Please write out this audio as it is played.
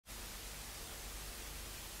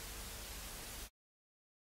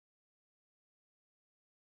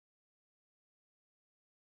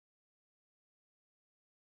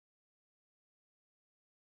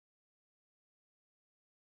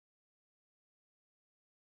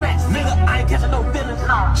ain't catching no feelings.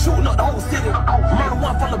 Shooting up the whole city. Murder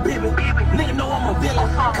one for the baby. Nigga know I'm a villain.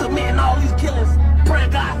 Committing all these killings. Pray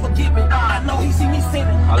God forgive me. I know he see me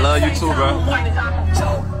sinning. I love you too, bro.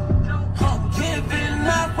 I'm giving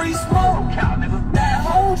that free smoke. That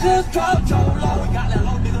hoe just dropped your low. We got that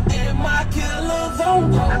low nigga in my killer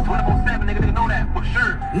zone. That's 24/7, nigga know that for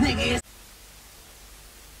sure. Nigga is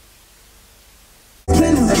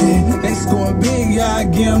they score big, yeah, I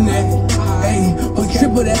give them that. Hey, or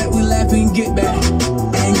triple that, we laugh and get back.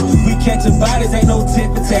 Hey, we catching bodies, ain't no tip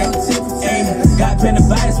for tat. Hey, got plenty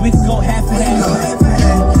bodies, we can go half and half.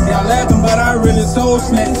 Y'all laughing, but I really soul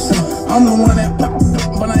snatch. I'm the one that pop,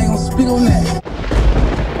 but I ain't gonna speak on that.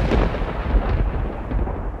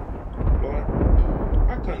 Lord,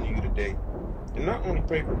 I come to you today and not only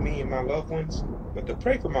pray for me and my loved ones, but to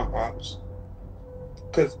pray for my ops.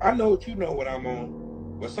 Because I know you know what I'm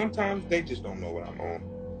on, but sometimes they just don't know what I'm on.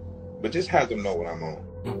 But just have them know what I'm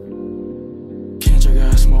on. Kendrick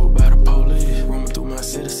got smoked by the police. Roaming through my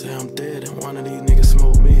city, say I'm dead, and one of these niggas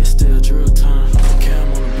smoked me. It's still drill time. Cam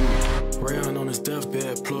on the beat. Rayon on his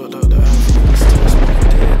deathbed, plugged up the iPhone. Still smoking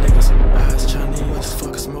dead niggas. Eyes Chinese.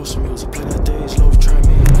 Fuckers motion music. Play that day slow, try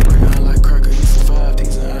me. Rayon like cracker, you survived.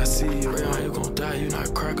 He's an IC. Rayon, you gon' die, you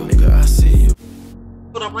not cracker. Nigga, I see you.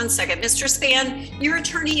 Hold on one second. Mr. Span, your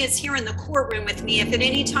attorney is here in the courtroom with me. If at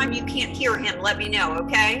any time you can't hear him, let me know,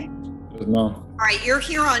 okay? No. All right, you're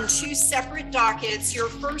here on two separate dockets. Your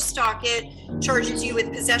first docket charges you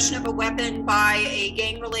with possession of a weapon by a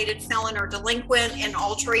gang-related felon or delinquent and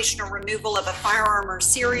alteration or removal of a firearm or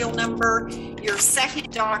serial number. Your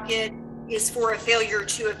second docket is for a failure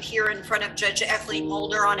to appear in front of Judge Effley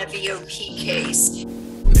Mulder on a VOP case.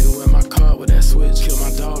 Nigga with my car with that switch, killed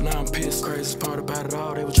my dog, now I'm pissed. Craziest part about it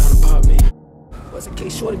all, they were trying to pop me. What's in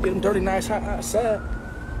case Shorty getting dirty nice hot outside?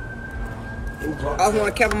 I just want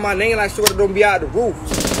to cap my name like Shorty don't be out the roof.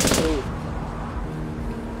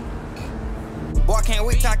 Boy, I can't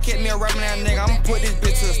wait till I catch me a rubbing that nigga. I'm gonna put this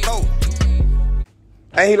bitch to the stove.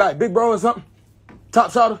 Ain't he like Big Bro or something?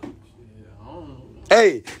 Top shotter?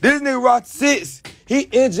 Hey, this nigga rocked 6. He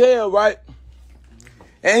in jail, right?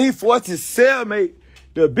 And he forced his cellmate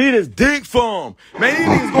to beat his dick for him. Man, these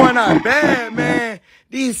niggas going out bad, man.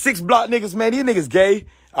 These 6 block niggas, man, these niggas gay.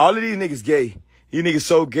 All of these niggas gay. These niggas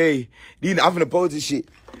so gay. I'm finna post this shit.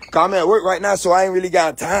 Cause I'm at work right now, so I ain't really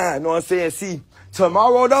got time. Know what I'm saying? See,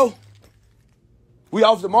 tomorrow though, we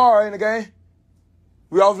off tomorrow, ain't the game?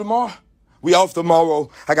 We off tomorrow? We off tomorrow.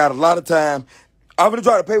 I got a lot of time. I'm gonna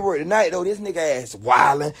try to paperwork tonight though. This nigga ass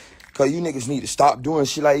wildin'. Cause you niggas need to stop doing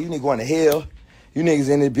shit like you niggas going to hell. You niggas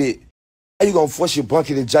in this bit. How you gonna force your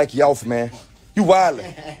bunkie to jack you off, man? You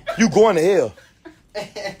wildin'. You going to hell.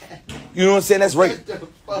 You know what I'm saying? That's rape.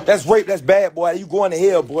 That's rape. That's bad, boy. You going to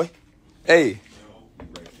hell, boy. Hey.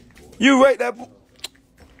 You rape that boy.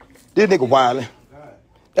 This nigga wildin'.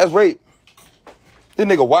 That's rape. This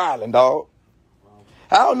nigga wildin', dog.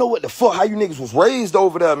 I don't know what the fuck, how you niggas was raised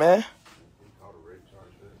over there, man.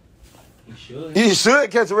 He should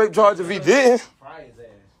catch a rape charge if he did.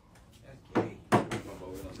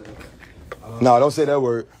 No, don't say that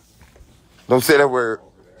word. Don't say that word.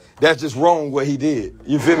 That's just wrong what he did.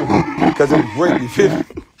 You feel me? Because it was rape, you feel me?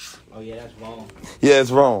 Oh, yeah, that's wrong. Yeah,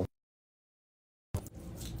 it's wrong.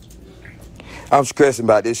 I'm stressing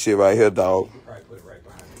about this shit right here, dog.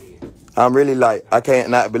 I'm really like, I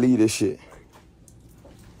can't not believe this shit.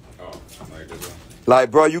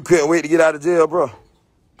 Like, bro, you couldn't wait to get out of jail, bro.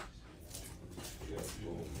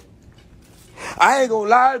 I ain't gonna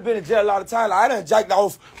lie, I've been in jail a lot of times. Like, I done jacked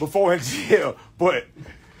off before in jail, but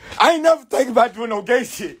I ain't never thinking about doing no gay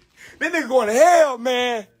shit. This nigga going to hell,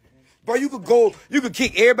 man. Bro, you could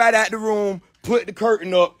kick everybody out the room, put the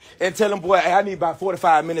curtain up, and tell them, boy, hey, I need about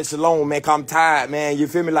 45 minutes alone, man, 'cause I'm tired, man. You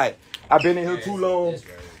feel me? Like, I've been in here too long.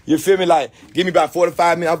 You feel me? Like, give me about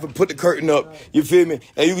 45 minutes, I'm gonna put the curtain up. You feel me?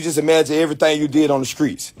 And you can just imagine everything you did on the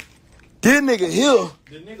streets. This nigga here.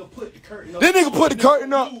 The nigga put the curtain up. This nigga put the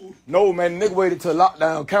curtain up. No, man, the nigga waited till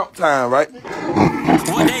lockdown count time, right?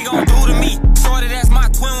 What they gon' do to me? Shorty, that's my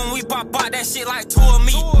twin when we pop out that shit like 2 of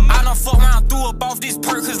me. I done fuck around, threw up off this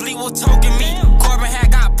perk cause Lee was choking me. Corbin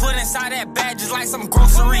had got put inside that bag just like some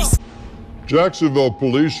groceries. Jacksonville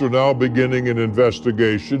police are now beginning an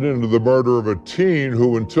investigation into the murder of a teen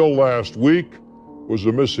who until last week was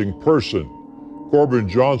a missing person. Corbin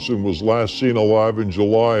Johnson was last seen alive in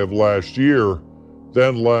July of last year.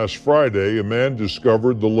 Then last Friday, a man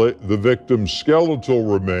discovered the victim's skeletal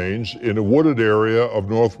remains in a wooded area of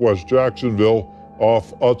northwest Jacksonville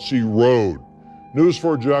off Utsey Road. News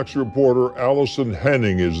 4 Jax reporter Allison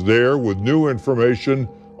Henning is there with new information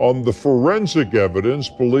on the forensic evidence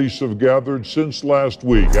police have gathered since last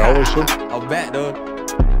week. Allison? I'm back, dude.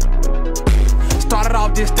 Started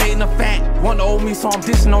off just stating the fact. One old me, so I'm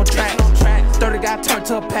dissing on track. 30 got turned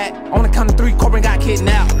to a pack. On the count of 3, Corbin got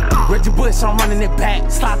kidnapped. Reggie Bush, so I'm running it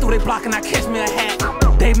back. Slide through they block and I catch me a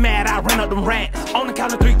hat. They mad, I ran up them rats. On the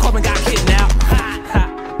count of 3, Corbin got kidnapped.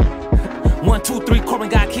 1, 2, 3, Corbin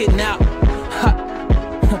got kidnapped.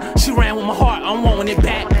 She ran with my heart, I'm wanting it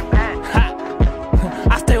back.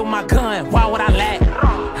 I stay with my gun, why would I lack?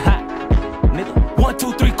 Nigga, 1,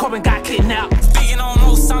 2, 3, Corbin got kidnapped. Speaking on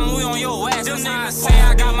most something, we on your ass. Them niggas say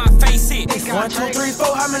I got my face hit. 1, 2, 3,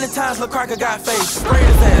 4, how many times Lil' Cracker got faced? Sprayed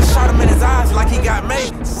his ass, shot him in his eyes like he got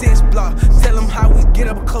made. 6 block, tell him how we get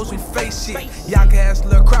up close, we face shit. Y'all can ask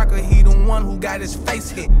Lil' Cracker, he the one who got his face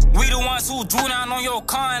hit. We the ones who drew down on your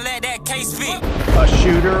car and let that case fit. A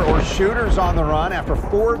shooter or shooters on the run after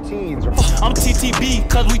 4 teens. I'm TTB,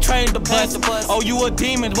 cause we trained the bus. Oh, you a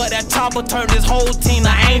demon, but that chopper turned this whole team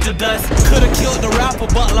to angel dust. Could've killed the rapper,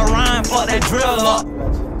 but Lorraine fucked that drill up.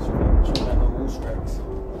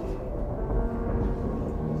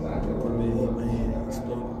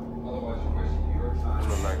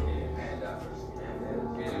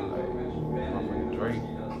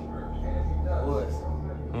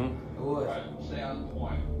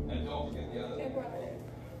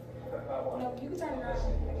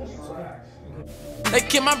 They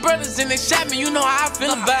killed my brothers and they shot me, you know how I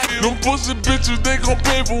feel about it. Them pussy bitches, they gon'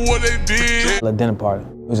 pay for what they did. A dinner party.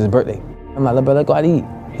 It was his birthday. I'm like, little brother, let's go out to eat.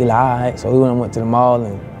 He like, all right. So we went to the mall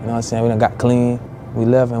and, you know what I'm saying, we done got clean. We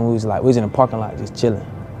left and we was in the parking lot just chilling.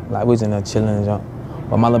 Like, we was in there chilling and junk.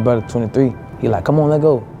 But my little brother, 23, he like, come on, let's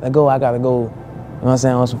go. Let's go, I gotta go, you know what I'm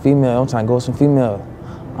saying, on some female. I'm trying to go with some female.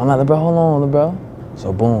 I'm like, little bro, hold on, little bro.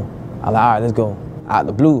 So boom, I'm like, all right, let's go. Out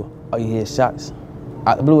the blue, all you hear is shots.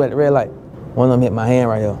 Out the blue at the red light. One of them hit my hand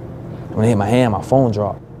right here. When it hit my hand, my phone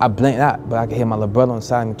dropped. I blinked out, but I could hear my little brother on the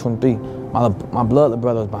side of me, 23. My blood little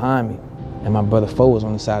brother was behind me, and my brother 4 was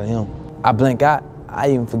on the side of him. I blinked out. I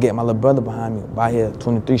even forget my little brother behind me. But I hear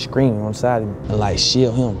 23 screaming on the side of me and like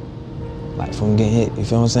shield him, like from getting hit. You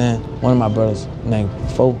feel what I'm saying? One of my brothers, named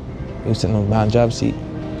 4, he was sitting on behind the driver's seat.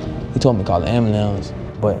 He told me to call the ambulance,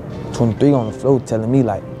 but 23 on the floor telling me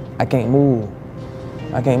like, I can't move.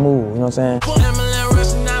 I can't move. You know what I'm saying?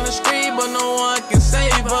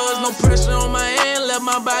 No pressure on my hand, let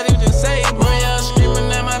my body just say, boy, y'all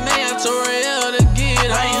screaming at my name, I told Real to get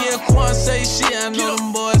it. I ain't hear Quan say shit, I know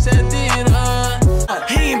them boys that did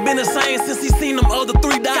He ain't been the same since he seen them other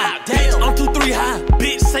 3 die. Damn, I'm 2-3 high,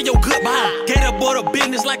 bitch, say your goodbye. Gave that boy the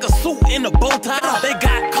business like a suit in a bow tie. They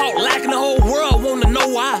got caught lacking, the whole world wanna know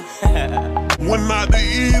why. Went out to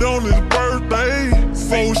eat on his birthday.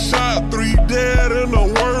 4 shot, 3 dead in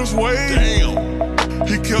the worst way. Damn.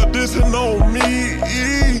 He kept dissing on me.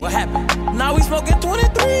 What happened? Now we smoking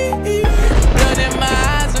 23. Blood in my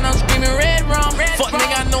eyes and I'm screaming red rum. Fuck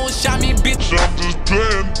nigga, I know it shot me, bitch. I'm just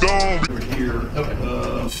playing dumb. Here.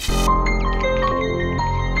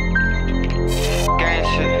 Gang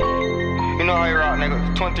shit. You know how you rock,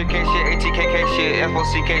 nigga. 23K shit, ATKK shit,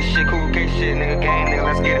 FOCK shit, Cool K shit, nigga. Gang, nigga.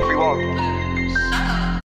 Let's get it, free walk.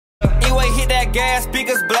 Anyway, hit that gas,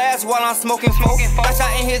 speakers blast while I'm smoking. Flash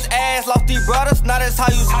out in his ass, lost these brothers, now that's how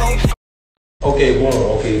you smoke. Okay, boom,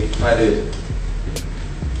 okay, like this.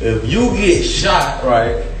 If you get shot,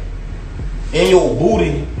 right, in your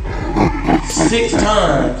booty 6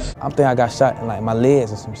 times. I think I got shot in like my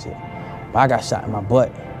legs or some shit. But I got shot in my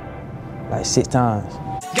butt like 6 times.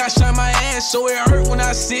 Got shot in my ass, so it hurt when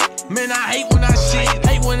I sit. Man, I hate when I shit.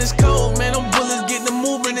 Hate when it's cold, man, them bullets get the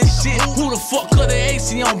moving and shit. Who the fuck cut the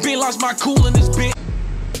AC on? Been lost my cool in this bitch.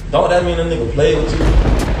 Don't that mean a nigga play with you?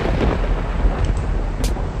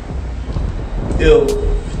 If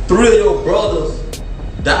 3 of your brothers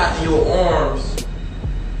die in your arms,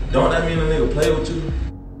 don't that mean a nigga play with you?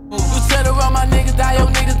 You said around my niggas die, your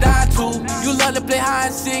niggas die too. You love to play hide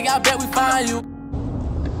and seek, I bet we find you.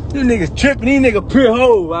 These niggas tripping, these niggas pure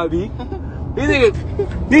hoes, YB.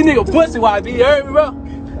 These niggas pussy, YB, you heard me, bro?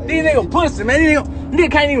 These niggas pussy, man. These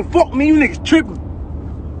niggas can't even fuck with me, you niggas tripping.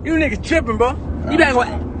 You niggas tripping, bro. You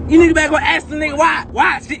niggas better go ask the nigga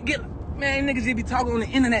why shit get. Man, niggas just be talking on the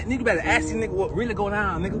internet. Nigga better ask these niggas what really going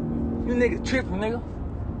on, nigga. You niggas tripping, nigga.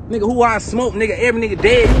 Nigga, who I smoke, nigga, every nigga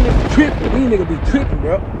dead. You niggas tripping. These niggas be tripping,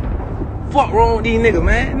 bro. Fuck wrong with these niggas,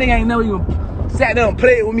 man. Nigga ain't never even sat down and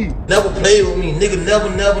played with me. Never played with me, nigga. Never.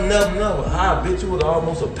 I bet you was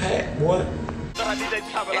almost a pack, boy. In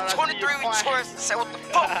 23 we choice, say what the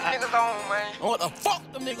fuck them niggas on, man. What the fuck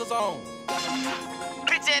them niggas on?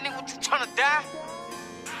 Bitch ass nigga, what you tryna die?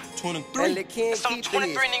 23. Some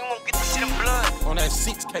 23 nigga won't get this shit in blood. On that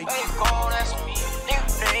 6K. Ain't called ass me. Nigga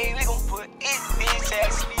play, we gon' put it bitch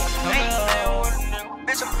ass me. Ain't playing with a nigga,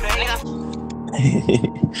 bitch I'm playing.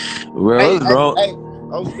 Bro, hey,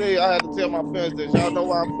 I had to tell my fans that y'all know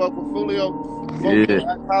why I fuck with Fulio. Fulio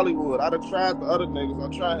at Hollywood. I done tried the other niggas. I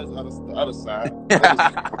tried the other side.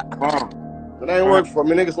 It ain't work for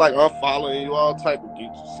me. Niggas like unfollowing you, all type of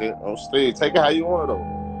geeks and shit. On stage. Take it how you want it though.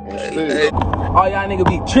 On stage. All y'all niggas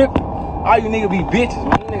be tripping. All you niggas be bitches,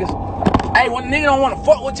 man. Niggas. Hey, when a nigga don't wanna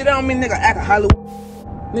fuck with you, that don't mean nigga act a Hollywood.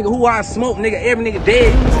 Nigga who I smoke, nigga, every nigga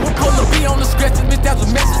dead. We call the be on the scratch, bitch, that's a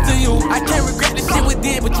message to you. I can't regret the shit we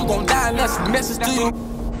did, but you gon' die and that's a message to you.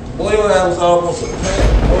 Boy, your ass was almost a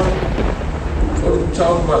plant, boy. What are you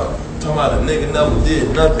talking about? Talking about a nigga never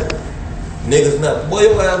did nothing. Niggas nothing. Boy,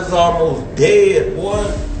 your ass was almost dead, boy.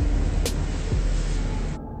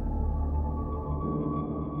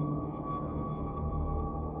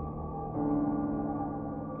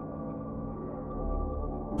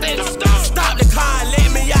 Stop the car and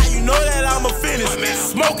let me out, you know that I'm a finish.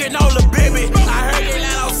 Smoking on the baby, I heard it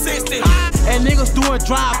that I'm 60. And niggas doing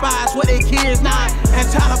drive-bys with their kids now. And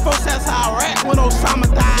telling folks that's how I rap when Osama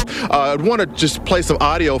died. I want to just play some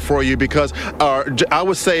audio for you because I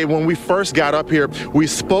would say when we first got up here, we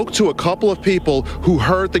spoke to a couple of people who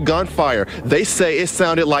heard the gunfire. They say it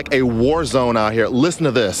sounded like a war zone out here. Listen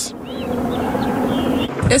to this.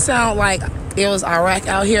 It sounded like it was Iraq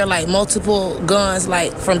out here, like multiple guns,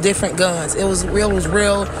 like from different guns. It was real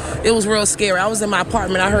scary. I was in my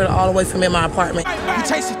apartment. I heard it all the way from in my apartment. You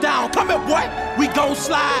chase it down. Come here, boy. We gon'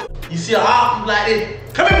 slide. You see a hop like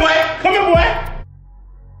this? Come here, boy. Come here, boy.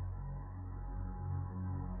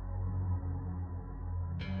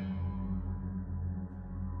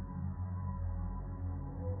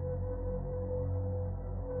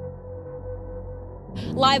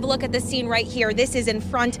 Live look at the scene right here. This is in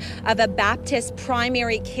front of a Baptist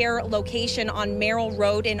primary care location on Merrill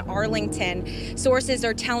Road in Arlington. Sources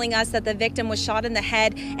are telling us that the victim was shot in the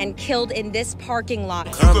head and killed in this parking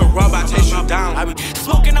lot. Smoking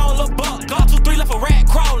on a buck, got 2, 3 left a rat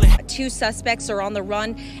crawling. 2 suspects are on the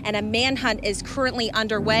run and a manhunt is currently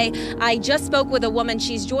underway. I just spoke with a woman.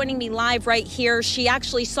 She's joining me live right here. She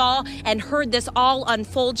actually saw and heard this all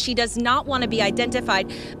unfold. She does not want to be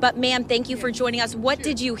identified. But ma'am, thank you for joining us. What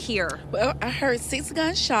did you hear? Well, I heard 6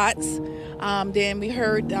 gunshots. Then we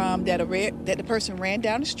heard that the person ran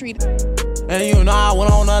down the street. And you know I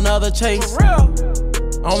went on another chase. For real?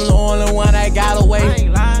 I'm the only one that got away. I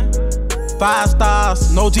ain't lying. 5 stars,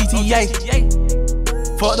 no GTA.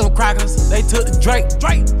 Fuck them crackers, they took the Drake.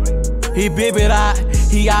 He bibbied out,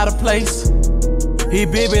 he out of place. He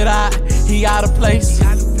bibbied out, he out of place. He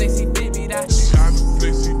out of place, he bibbied out. He out of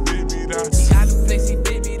place, he bibbied out. He out of place, he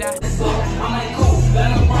bibbied out. I'm like, cool,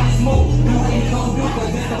 let him run smoke. Do what he gon' do,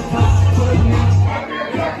 cause it's a pop. Put him in.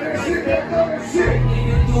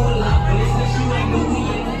 Nigga do a lot, but it's that you ain't know we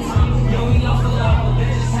in the time. Yo, we lost a lot, but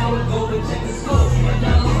that's just how it go. But check the scope. But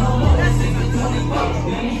now look no more, that's nigga 24.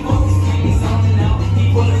 Then he focus, he's something out.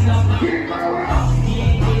 He pulling up now. He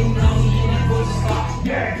ain't getting down, he in that bush stop.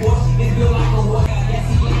 Yeah, boss, it's built like a war. Yes,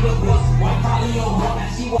 he ain't the boss. White probably on her, now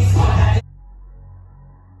she was hard.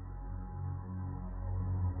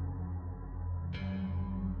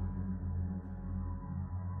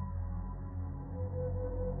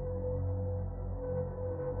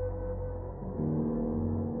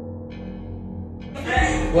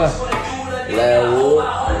 What? Loud.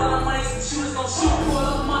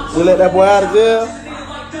 You let that boy out of jail?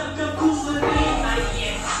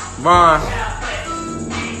 Vaughn.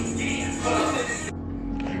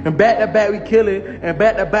 And back to back we killing, and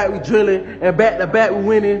back to back we drilling, and back to back we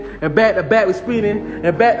winning, and back to back we spinning,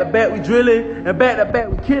 and back to back we drilling, and back to back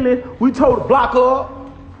we killing. We told the block up,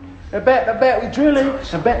 and back to back we drilling,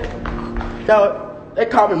 and back. Yo, they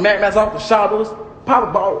call me Mac Max off the shoulders,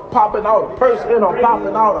 popping all the purse, you know,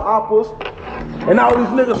 popping all the apples, and all these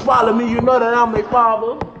niggas follow me. You know that I'm their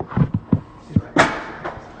father.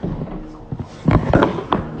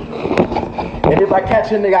 And if I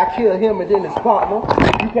catch a nigga, I kill him and then his partner.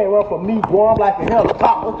 You can't run from me, boy. I'm like a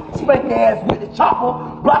helicopter. Spank your ass with the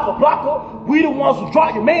chopper. Blocker. We the ones who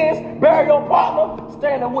drop your mans. Bury your partner.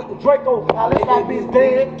 Standing with the Draco. Now let that bitch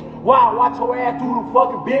dead. Wow, watch your ass through the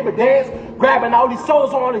fucking baby dance. Grabbing all these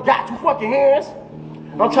souls on it. Got 2 fucking hands.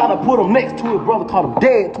 I'm trying to put them next to his brother. Call them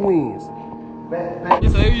dead twins. Hey,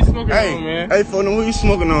 who you smoking on, man? Hey, for them, who you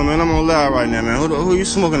smoking on, man? I'm on live right now, man. Who you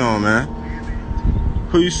smoking on, man?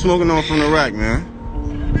 Who you smoking on from the rack, man?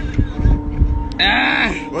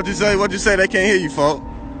 What you say? What you say? They can't hear you, folk.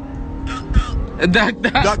 Duck.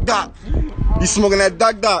 You smoking that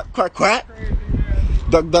duck. Quack.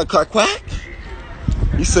 Duck, quack.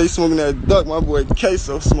 You say you smoking that duck, my boy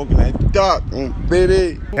Queso smoking that duck,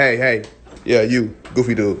 baby. Hey. Yeah, you,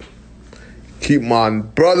 goofy dude. Keep my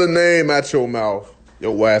brother name at your mouth.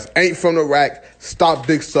 Your ass ain't from the rack. Stop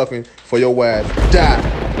dick sucking for your ass.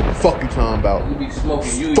 Die. Fuck you talking about. You be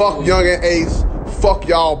smoking. Fuck Young and Ace. Fuck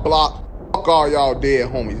y'all block. Fuck all y'all dead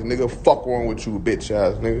homies, nigga. Fuck wrong with you, bitch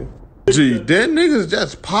ass nigga. Gee, then niggas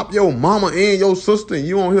just pop your mama and your sister and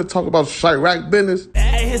you on here talk about Chirac business.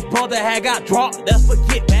 Hey, his brother had got dropped, that's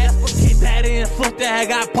forget that. Daddy and sister had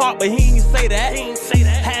got popped, but he ain't say that.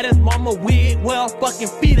 Had his mama wig, well fucking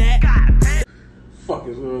feet at. Fuck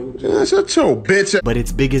is wrong with you? Shut your bitch. But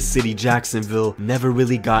its biggest city, Jacksonville, never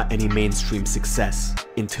really got any mainstream success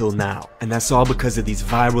until now. And that's all because of these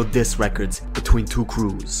viral diss records between two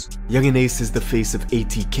crews. Young and Ace is the face of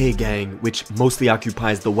ATK Gang, which mostly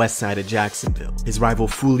occupies the west side of Jacksonville. His rival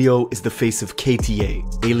Fulio is the face of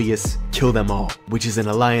KTA, alias Kill Them All, which is an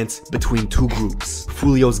alliance between two groups.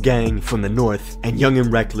 Fulio's gang from the north, and Young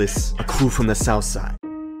and Reckless, a crew from the south side.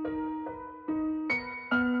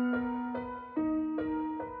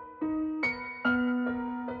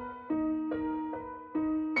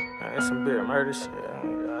 That's some big murder shit.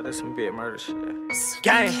 That's some big murder shit.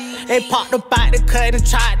 Gang, they popped up out the cut and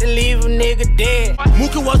tried to leave a nigga dead.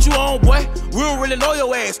 Mookie, what you on, boy? We don't really know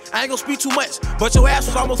your ass. I ain't gonna speak too much, but your ass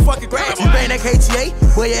was almost fucking grass. You bang that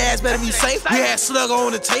KTA, boy, your ass better be safe. We had Slugger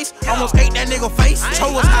on the taste, almost ate that nigga face.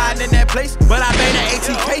 Cho was hiding in that place, but I bang that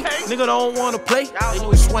ATK. Nigga don't wanna play, they know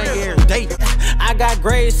we swing every day. I got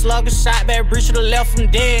grade Slugger, shot back, breach to the left from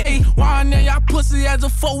dead. Hey, why now y'all pussy as a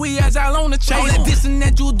foe, we as y'all on the chase. All that dissing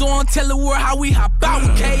that you doing, tell the world how we hop out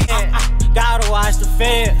with K. Gotta watch the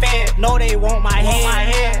Fed. Know they want my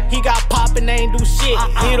head. He got poppin', ain't do shit.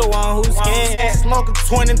 He the one who's scared. Smoking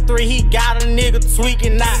 23, he got a nigga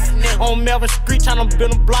tweaking out. On Melvin Street, tryna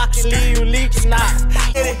build a block and leave you leaking out.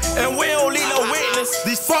 And we don't leave no witness.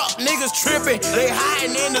 These fuck niggas tripping, they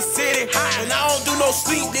hiding in the city. And I don't do no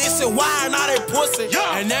sleep this and why not they pussy.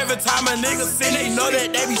 And every time a nigga see, they know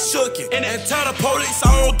that they be shookin'. And tell the police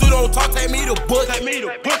I don't do no talk, take me to book. Take me to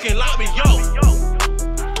book and lock me, yo.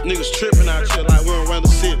 Niggas tripping out here like we're around the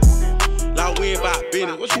city. Like we ain't about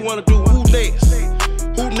business. What you wanna do? Who next?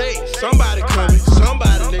 Who next? Somebody coming.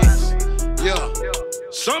 Somebody next. Yeah.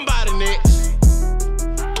 Somebody next.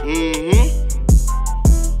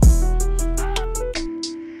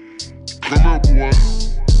 Come on, boy.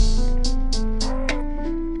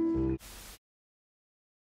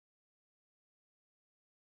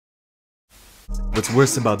 What's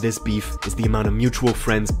worse about this beef is the amount of mutual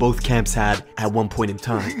friends both camps had at one point in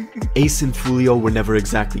time. Ace and Fulio were never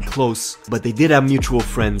exactly close, but they did have mutual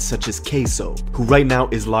friends such as Queso, who right now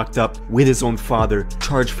is locked up with his own father,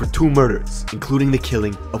 charged for 2 murders, including the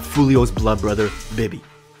killing of Fulio's blood brother, Bibby.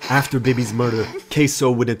 After Bibby's murder,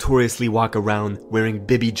 Queso would notoriously walk around wearing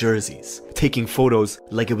Bibby jerseys, taking photos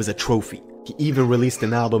like it was a trophy. He even released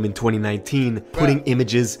an album in 2019, putting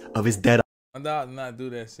images of his dead. My dog did not do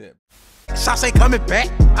that shit. Shots ain't coming back.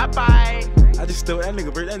 Bye-bye. I just stole that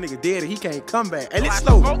nigga, bro. That nigga dead and he can't come back. And it's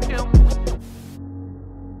slow.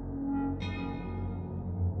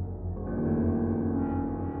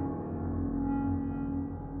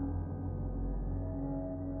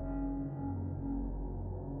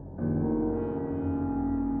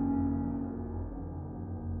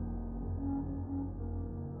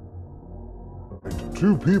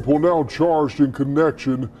 Two people now charged in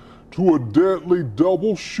connection to a deadly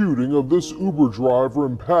double shooting of this Uber driver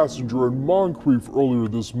and passenger in Moncrief earlier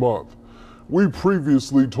this month. We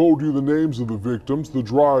previously told you the names of the victims, the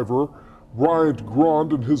driver, Bryant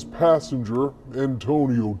Grund, and his passenger,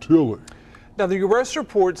 Antonio Tillie. Now, the arrest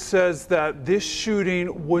report says that this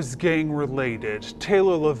shooting was gang-related.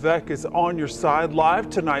 Taylor Levesque is on your side live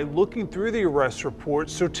tonight looking through the arrest report.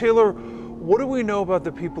 So, Taylor, what do we know about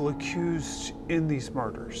the people accused in these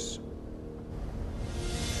murders?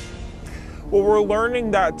 Well, we're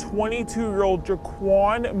learning that 22-year-old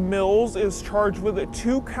Jaquan Mills is charged with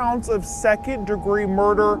 2 counts of second-degree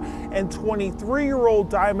murder, and 23-year-old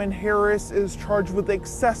Diamond Harris is charged with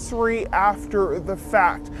accessory after the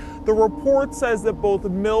fact. The report says that both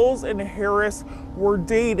Mills and Harris were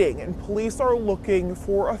dating, and police are looking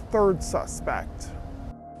for a 3rd suspect.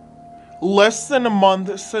 Less than a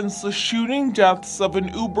month since the shooting deaths of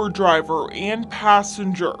an Uber driver and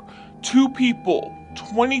passenger, 2 people,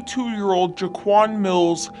 22-year-old Jaquan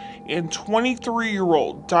Mills and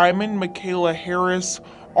 23-year-old Diamond Michaela Harris,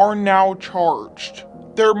 are now charged.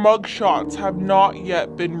 Their mugshots have not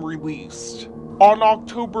yet been released. On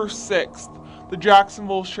October 6th, the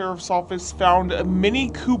Jacksonville Sheriff's Office found a Mini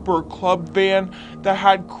Cooper club van that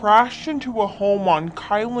had crashed into a home on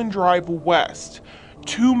Kylan Drive West.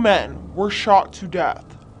 2 men were shot to death.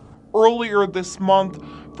 Earlier this month,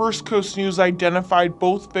 First Coast News identified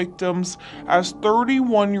both victims as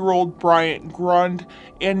 31-year-old Bryant Grund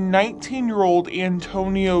and 19-year-old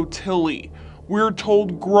Antonio Tillie, We're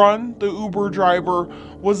told Grun, the Uber driver,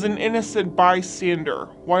 was an innocent bystander,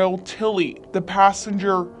 while Tillie, the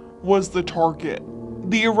passenger, was the target.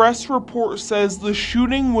 The arrest report says the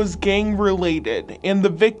shooting was gang-related and the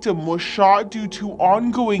victim was shot due to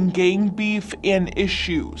ongoing gang beef and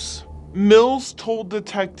issues. Mills told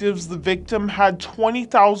detectives the victim had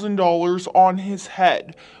 $20,000 on his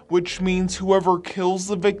head, which means whoever kills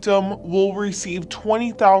the victim will receive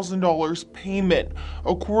 $20,000 payment,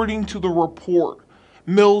 according to the report.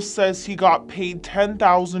 Mills says he got paid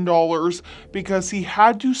 $10,000 because he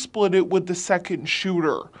had to split it with the second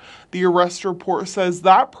shooter. The arrest report says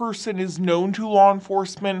that person is known to law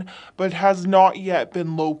enforcement but has not yet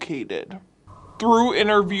been located. Through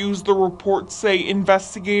interviews, the reports say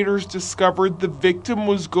investigators discovered the victim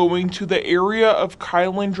was going to the area of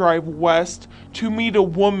Kylan Drive West to meet a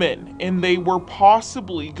woman, and they were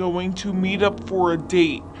possibly going to meet up for a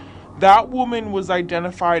date. That woman was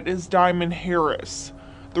identified as Diamond Harris.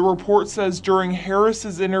 The report says during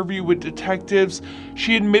Harris's interview with detectives,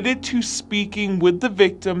 she admitted to speaking with the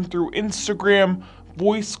victim through Instagram,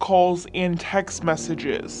 voice calls, and text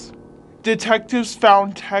messages. Detectives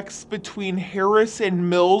found texts between Harris and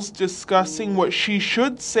Mills discussing what she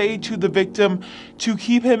should say to the victim to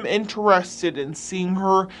keep him interested in seeing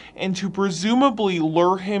her and to presumably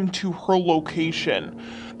lure him to her location.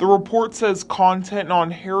 The report says content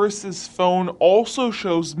on Harris's phone also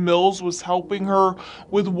shows Mills was helping her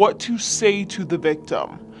with what to say to the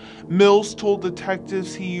victim. Mills told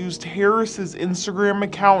detectives he used Harris's Instagram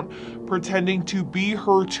account pretending to be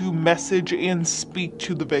her to message and speak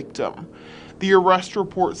to the victim. The arrest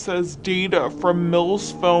report says data from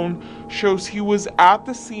Mills' phone shows he was at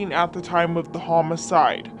the scene at the time of the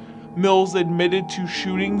homicide. Mills admitted to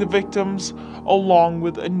shooting the victims along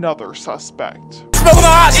with another suspect. Smoking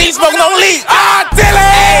on hot, she smoking on leak. Ah,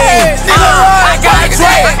 Tillie! I got a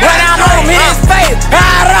tray when I'm on his face.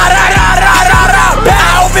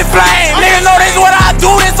 I open flame. Niggas know this what I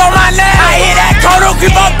do, this on my name. I hit that corner,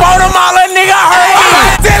 keep up on them, all a nigga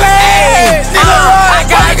hurt. Tillie! I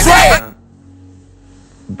got a tray.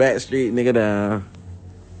 Backstreet nigga down.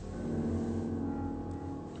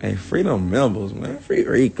 Hey, free them members, man. Free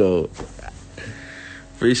Rico.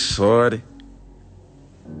 Free Shorty.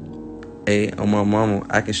 Hey, on my mama,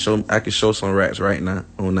 I can show some rats right now.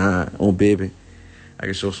 On baby. I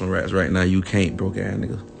can show some rats right now. You can't, broke ass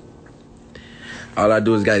nigga. All I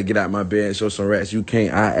do is gotta get out my bed and show some rats. You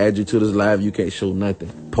can't. I add you to this live. You can't show nothing.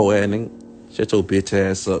 Po ass nigga. Shut your bitch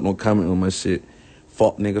ass up. Don't comment on my shit.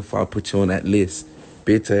 Fuck nigga if I put you on that list.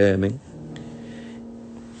 Bitch ass nigga.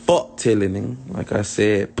 Fuck Tillie nigga. Like I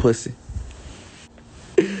said, pussy.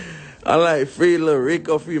 I like free little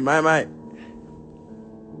Rico, free my.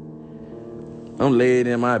 I'm laid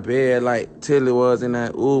in my bed like Tillie was in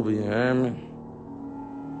that Uber, you heard me?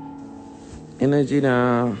 Energy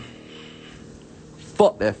down.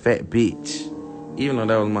 Fuck that fat bitch. Even though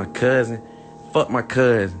that was my cousin. Fuck my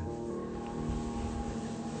cousin.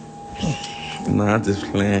 Nah, I'm just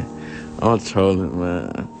playing. I'm trolling,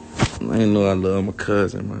 man. I ain't know I love my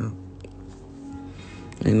cousin, man.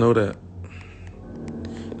 Ain't know that.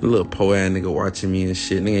 The little po ass nigga watching me and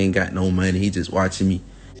shit. Nigga ain't got no money. He just watching me.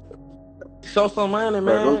 Show some money,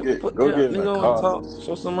 man. Go get nigga on talk.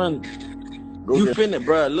 Show some money. You finna,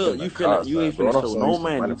 bro. Look, you ain't finna show no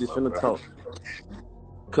money. You just finna talk.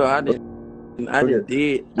 Cause I didn't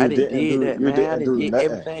did that, man. I didn't did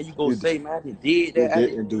everything you go say, man. I didn't did that. You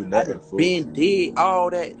didn't do nothing. I done did all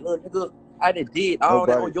that, little nigga. I done did all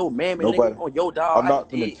that on your mammy, nigga, on your dog. I'm not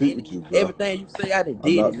gonna cheat with you, bro. Everything you say, I done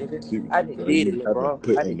did it, nigga. I done did it, bro.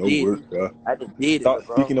 I done did it, bro. I done did it, Stop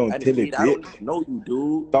bro. speaking on Tillie, bitch. I don't know you,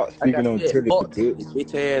 dude. Stop speaking on Tillie,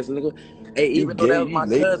 bitch ass nigga. Hey, even though that was my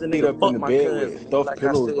cousin, nigga, fuck my cousin. Stuffed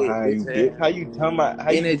pillows behind you, bitch. How you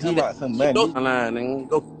talking about some money?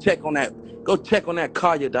 Go check on that. Go check on that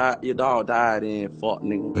car your dog died in, fuck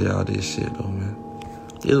nigga. Y'all this shit though, man.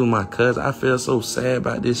 This was my cousin. I feel so sad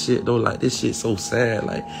about this shit though. Like this shit so sad.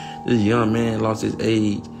 Like this young man lost his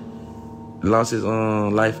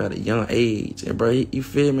life at a young age. And bro, you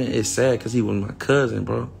feel me? It's sad because he was my cousin,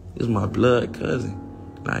 bro. He was my blood cousin.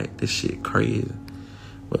 Like this shit crazy.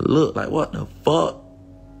 But look, like what the fuck?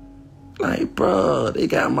 Like, bro, they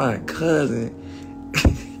got my cousin.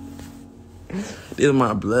 This is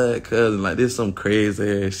my blood cousin. Like, this some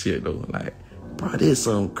crazy ass shit, though. Like, bro, this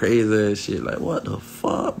some crazy ass shit. Like, what the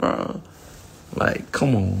fuck, bro? Like,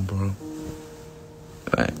 come on, bro.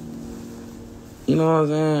 Like, you know what I'm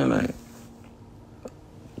saying? Like,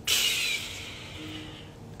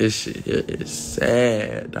 this shit here is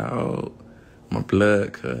sad, dog. My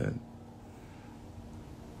blood cousin.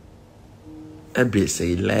 That bitch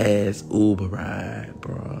say last Uber ride,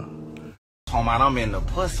 bro. Talking about I'm in the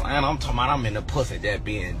pussy, and I'm talking about I'm in the pussy that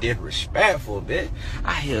being disrespectful, bitch.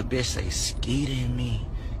 I hear a bitch say, skeeting me.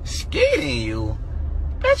 Skeeting you?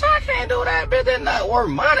 Bitch, I can't do that, bitch. That's not worth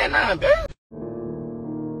money now, bitch.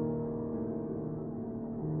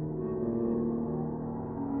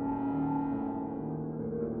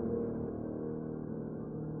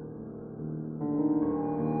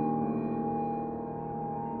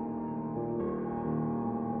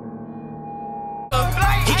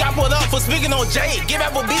 Pulled up for speaking on Jay. Get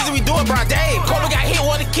back for busy, we do it, bro. Dave. Kobe got hit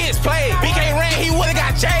while the kids played. BK ran, he would've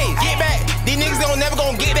got chased. Get back. These niggas don't never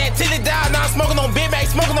gonna get back. Tillie died, now I'm smoking on big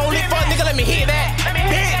bag, smoking on lit fuck, nigga, let me hit that.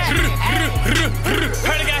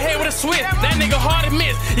 Heard he got hit with a switch. That nigga hard to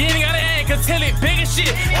miss. You ain't gotta add, cause Tillie big as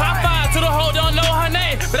shit. High five to the hoe, don't know her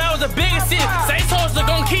name, but that was the biggest shit. Tayshotzz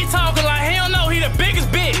gonna keep talking like he don't know he the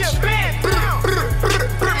biggest bitch.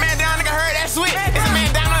 Man down, nigga heard that switch. It's a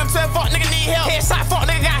man down on himself, fuck nigga need help. Headshot, fuck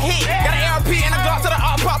nigga got hit. Got an ARP and a Glock to the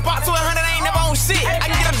up, pop out to 100, ain't never on shit. I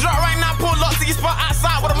can get a drop right now, pull up to your spot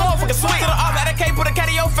outside with a motherfucking switch. To the up, that can't put a cat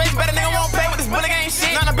in your face, better nigga won't play with this bully game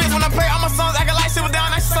shit. Now the bitch when I play all my songs, acting like shit was down,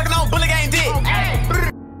 like she sucking on bully game dick.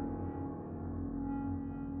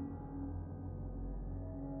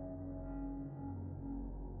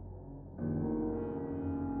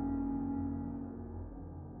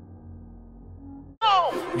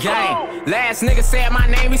 Gang, last nigga said my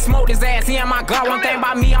name, he smoked his ass, he in my gut. One thing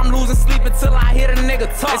about me, I'm losing sleep until I hear the nigga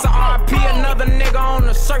talk. It's a RP, another nigga on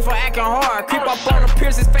the shirt for acting hard. Creep up on the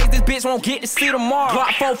Pierce's face, this bitch won't get to see tomorrow.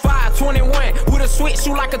 Glock 45, 21, with a switch,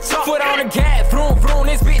 shoot like a truck. Foot on the gas, vroom, vroom,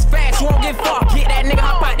 this bitch fast, you won't get fucked. Get that nigga,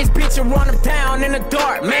 hop out this bitch and run him down in the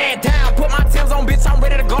dark. Man down, put my Timbs on, bitch, I'm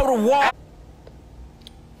ready to go to war.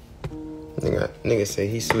 Nigga say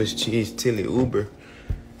he switched cheese Tillie Uber.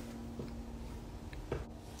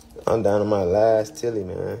 I'm down to my last Tillie,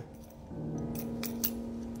 man.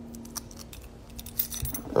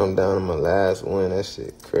 I'm down to my last one. That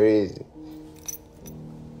shit crazy.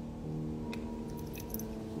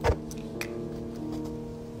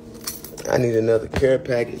 I need another care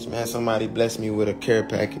package, man. Somebody bless me with a care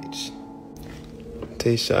package.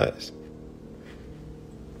 Tayshotzz.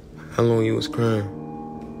 How long you was crying?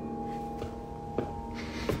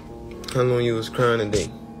 How long you was crying today?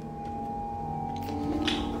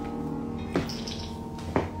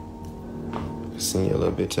 Seen your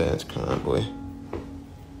little bitch ass crying, boy.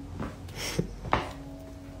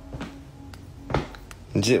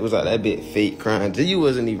 Jit was like that bit fake crying. Jit, you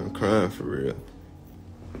wasn't even crying for real.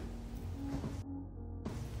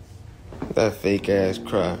 That fake ass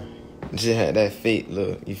cry. Jit had that fake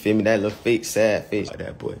look. You feel me? That little fake sad face like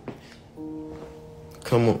that, boy.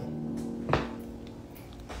 Come on.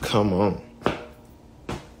 Come on.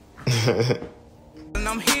 And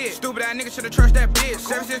I'm here. Stupid ass nigga should've trusted that bitch.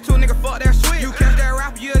 762 nigga, fuck that switch. You catch that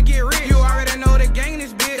rapper, you'll get rich. You already know the gang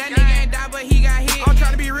this bitch. That nigga ain't died, but he got hit. I'm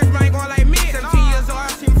trying to be rich, but I ain't going like me. 17 years old, I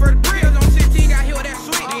see him for the bridge. On 16, got hit with that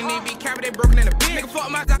switch. These niggas be capping, they broken in the bitch. Nigga,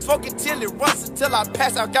 fuck my smoking Tillie, runs until I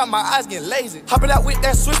pass out. Got my eyes getting lazy. Hopping out with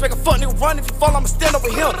that switch, make a fuck nigga run. If you fall, I'ma stand over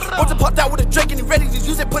him. Want to pop out with a Drake and he ready to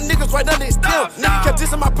use it. Put niggas right under his stem. Nigga kept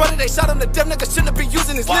dissing my brother, they shot him to death. Nigga shouldn't be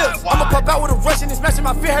using his lips. I'ma pop out with a rush and it's matching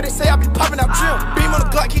my fear. How they say I be popping out trim. Beam on the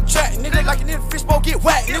Glock, keep track. Nigga like a nigga fishbowl, get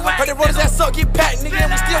whacked. Nigga heard they roll his ass up, get back. Nigga,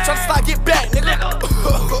 and we still tryna slide, get back. Nigga,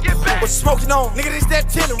 what you smoking on? Nigga, this that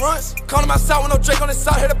Tillie runs. Call him outside with no Drake on his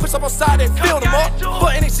side. Here to push up on side, they filled him up.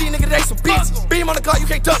 But NXG, nigga, they some bitches. Beam on the Glock, you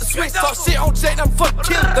can't duck the switch. Talk shit on Jake, I'm fucking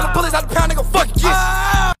kill him. Then the bullets out the pound, nigga, fucking kiss.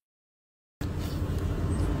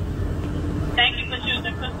 Thank you for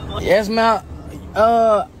choosing Crystal. Yes, man.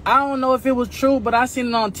 I don't know if it was true, but I seen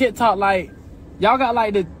it on TikTok. Like, y'all got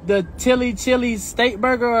like the Tillie chili steak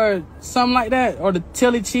burger or something like that, or the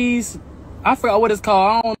Tillie cheese. I forgot what it's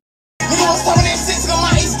called. I don't. Nigga, I'm starting that shit, so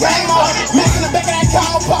my ace game on. Mac in the back of that car,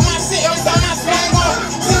 I'ma pop my shit every time I swing on.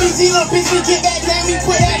 CBG, little bitch, we get that game, we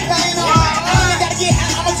put that thing on. I ain't gotta get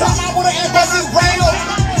high, I'ma drop my water and bust his brain up.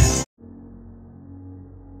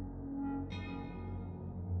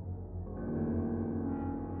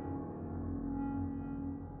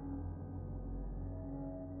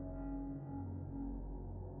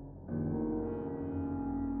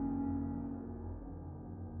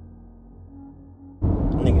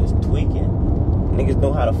 Niggas tweaking. Niggas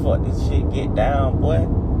know how to fuck this shit get down, boy.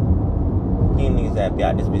 These niggas that be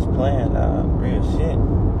out this bitch playing, real shit.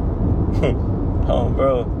 Oh,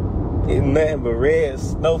 bro. It's nothing but red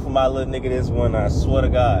snow for my little nigga this one, I swear to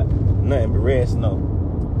God. Nothing but red snow.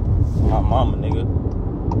 My mama, nigga.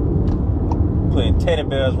 Putting teddy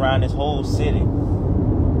bears around this whole city.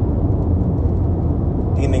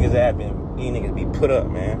 These niggas be put up,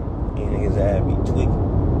 man. These niggas that be tweaking.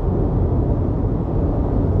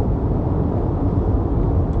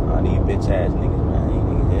 bitch ass niggas, man. These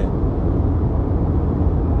niggas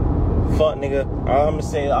here. Fuck, nigga. All I'm gonna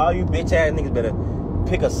say, all you bitch ass niggas better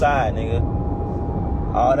pick a side, nigga.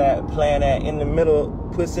 All that playing that in the middle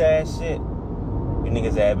pussy ass shit. You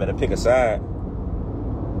niggas ass better pick a side.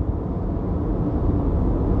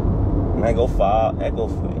 And that go for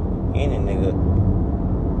any nigga.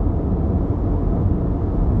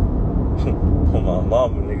 For my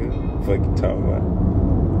mama, nigga. Fuck you talking about?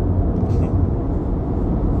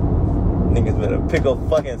 Niggas better pick a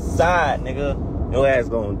fucking side, nigga. Your ass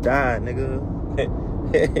gonna die, nigga.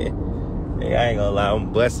 Hey, I ain't gonna lie,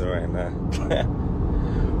 I'm busting right now.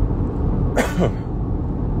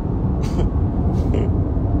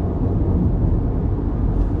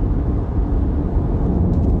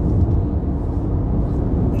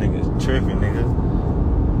 Niggas tripping, nigga.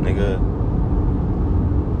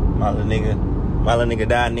 My little nigga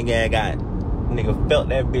died, nigga felt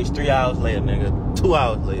that bitch 3 hours later, nigga. 2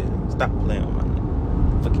 hours later. Stop playing with my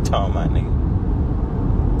nigga. Fuck you talking about, nigga.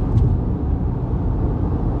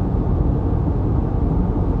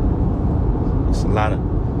 It's a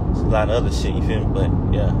lot of other shit, you feel me? But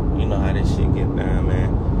yeah, you know how this shit get down, man.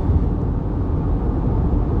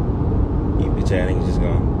 These bitch ass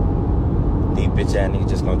niggas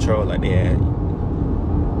just gonna troll like they had.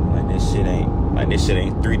 Like this shit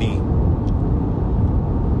ain't 3D.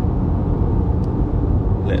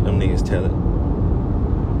 Let them niggas tell it.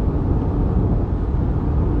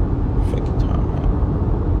 Fuck you talking about?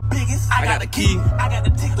 I got a key.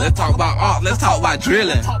 Let's talk about art. Let's talk about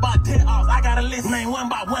drilling. I got a list, name one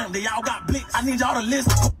by one. They all got blicks. I need y'all to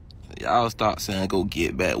listen. Y'all start saying go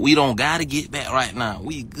get back. We don't gotta get back right now.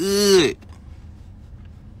 We good.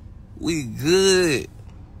 We good.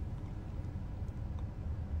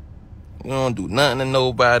 We don't do nothing to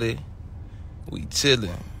nobody. We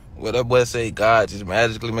chilling. What that boy say, God just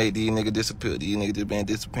magically made these niggas disappear. These niggas just been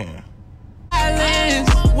disappearing.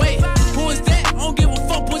 Wait, who is that? I don't give a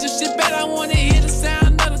fuck, push your shit back. I wanna hear the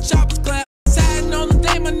sound of the choppers clap. Siding on the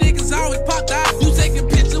day, my niggas always popped out. You taking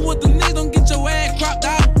pictures with the niggas, don't get your ass cropped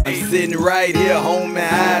out. I'm sitting right here, home, my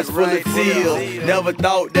eyes full of tears. Never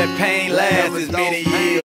thought that pain lasts as many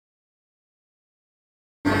years.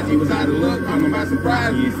 He was out of luck, caught him by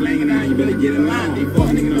surprise. You ain't slinging out, you better get in line. These fuck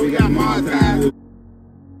niggas know we got Mars ties.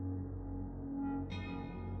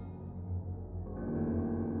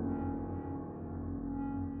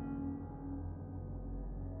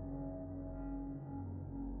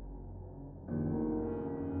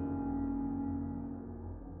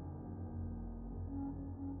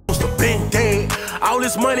 Been dead. All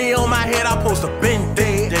this money on my head, I supposed to been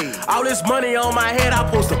dead. All this money on my head, I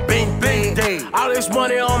supposed to been dead. All this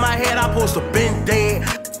money on my head, I supposed to been dead.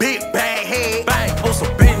 Big bag head, bang, supposed to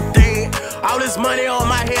been dead. All this money on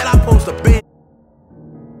my head, I supposed to been.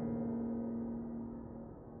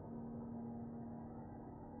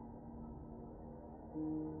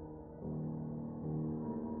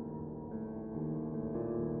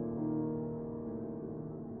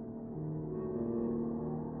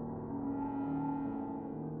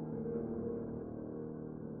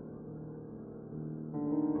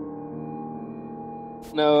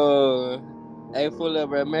 No. Hey, full up,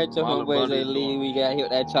 bro. Metro homeboys ain't leave. We got hit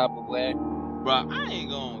that chopper, boy. Bro, I ain't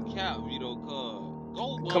gonna cap Vito,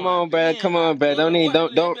 cuz. Come on, bro. Come on, bro. Don't. I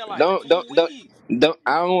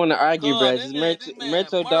don't want to argue, bro. Just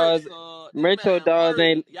Metro Dawes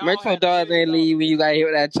ain't leave when you got hit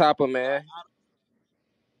with that chopper, man.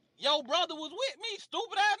 Your brother was with me,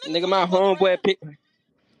 stupid ass nigga. My homeboy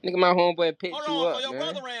picked you up, so your man.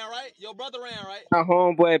 brother ran, right? Your brother ran, right? My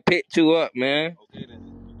homeboy picked you up, man. Okay then.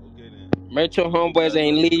 Metro homeboys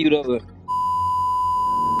ain't leave you though.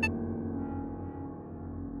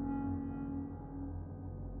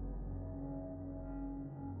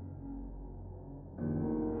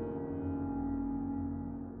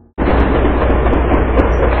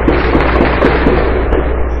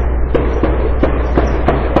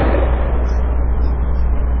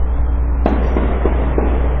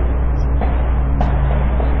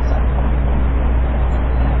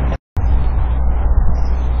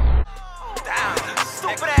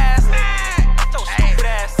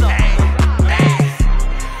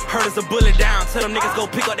 A bullet down, tell them niggas go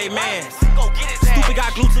pick up they mans. Stupid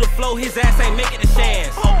got glued to the floor, his ass ain't making a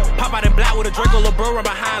chance. Pop out in black with a Draco LeBron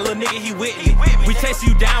behind, little nigga, he with me. We chasing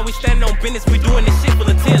you down, we standing on business, we doing this shit for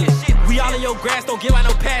the Tillie. We all in your grass, don't give out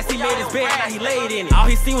no pass. He made his bed, now he laid in it. All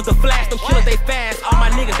he seen was the flash, them killers, they fast. All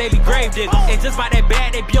my niggas, they be grave diggers. And just by that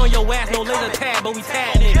bad, they be on your ass, no laser tag, but we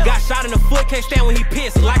tag niggas. Got shot in the foot, can't stand when he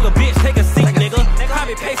pissed. Like a bitch, take a seat, nigga.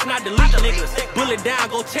 Copy paste, not delete niggas. Bullet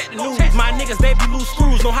down, go check the news. My niggas, they be loose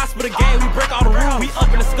screws. No hospital game, we break all the rules. We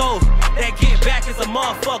up in the skulls. That get back is a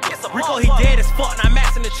motherfucker. Rico, he dead as fuck, and I'm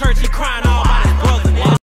Max in the church, he crying all about his brother.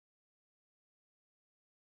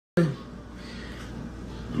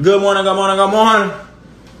 Good morning, good morning, good morning.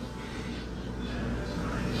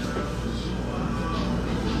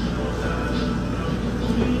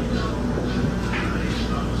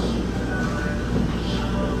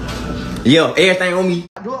 Yo, everything on me.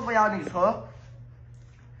 Do it for y'all niggas, huh?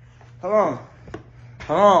 Hold on.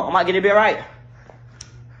 Hold on, I might get it bit right.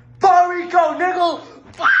 Puerto Rico, nigga!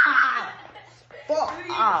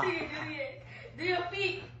 Fuck! Do your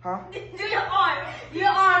feet. Huh? Do your arm. Do your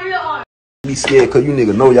arm. Do your arm. Be scared cause you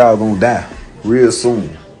niggas know y'all gonna die real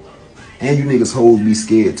soon. And you niggas hoes be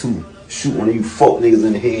scared too. Shoot one of you fuck niggas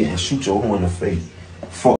in the head and shoot your hoe in the face.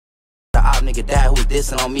 Fuck. The op nigga died who was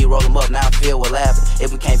dissing on me, roll him up, now I feel with laughing.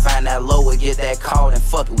 If we can't find that low, we'll get that call, then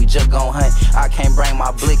fuck it, we just gon' hunt. I can't bring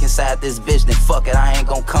my blick inside this bitch, then fuck it, I ain't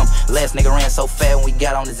gon' come. Last nigga ran so fast when we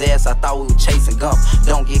got on his ass, I thought we were chasing gump.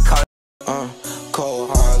 Don't get caught. Cold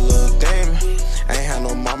hard little damn. Ain't had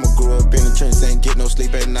no mama, grew up in the trenches, ain't get no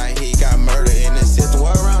sleep at night. He got murdered in the system.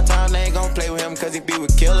 Walk around town, they ain't gon' play with him cause he be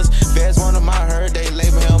with killers. Best one of my heard, they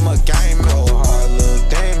label him a game. Cold hard little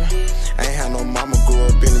damn. Ain't had no mama, grew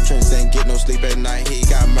up in the trenches, ain't get no sleep at night. He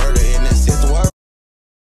got murdered in the system.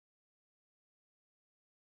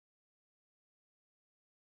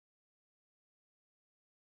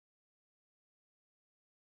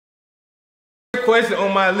 Question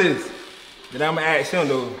on my list that I'ma ask him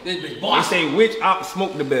though. They say which op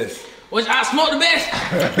smoke the best? Which op smoke the best?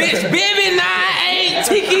 Bitch, baby, 9, 8,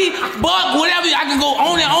 Tiki, Buck, whatever. I can go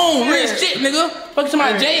on and on. Real shit, nigga. Fuck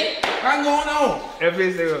somebody, Jake. I can go on and on. If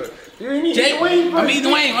it's Jake, I'm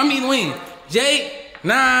eating wing. Jake,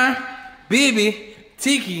 9, Baby,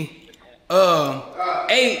 Tiki, 8.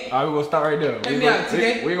 Alright, we gonna start right there.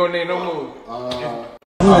 We gonna name no more.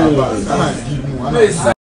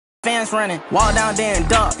 Fans running, walk down there and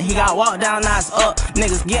duck. He got walk down, now it's up.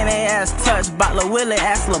 Niggas getting their ass touched by Lil Willie,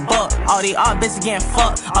 ass Lil Buck. All these odd bitches getting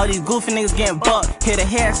fucked. All these goofy niggas getting bucked. Hit a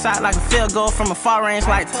headshot like a field goal from a far range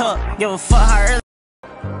like Tuck. Give a fuck how early.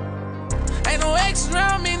 Ain't no extra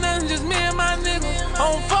around me, nothing, just me and my niggas.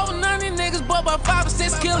 I don't fuck with none of these niggas, but about 5 or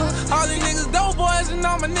 6 killers. All these niggas dope boys and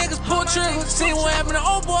all my niggas pull triggers. See what happened to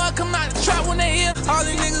old boy come out the trap when they hear. All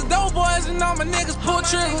these niggas dope boys and all my niggas pull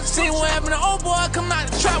triggers. See what happened to old boy come out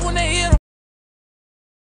the trap when they hear.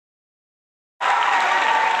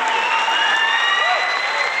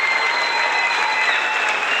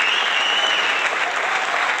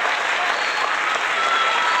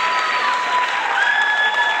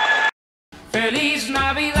 Feliz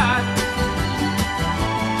Navidad,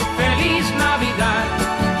 Feliz Navidad,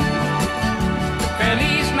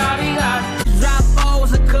 Feliz Navidad. Drop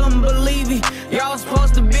balls, I couldn't believe it. Y'all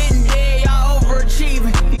supposed to be dead, y'all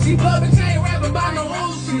overachieving. See, Bubba ain't rapping about no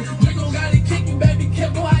old shit. We gon' gotta kick you, baby,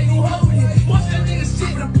 careful how you hold it. Once that nigga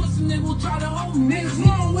shit, the pussy nigga will try to hold me. Niggas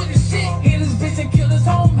wrong with the shit, and this bitch and kill his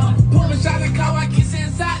home. Pull a shot of car, I kiss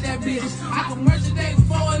inside that bitch. I can merge the day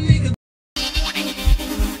before a nigga.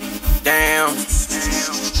 Damn.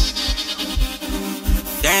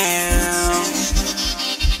 Damn.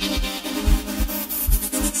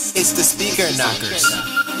 It's the speaker knockers.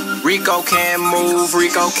 Rico can't move,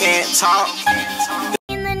 Rico can't talk.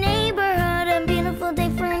 In the neighborhood, a beautiful day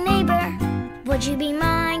for a neighbor. Would you be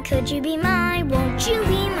mine? Could you be mine? Won't you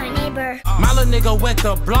be my neighbor? My little nigga went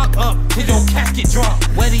the block up, he gon' casket drunk.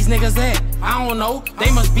 Where these niggas at? I don't know, they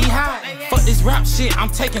must be high. Fuck this rap shit, I'm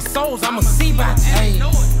taking souls, I'ma see by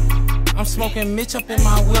I'm smoking Mitch up in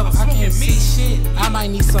my whip, I can't see shit. I might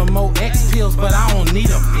need some more X pills, but I don't need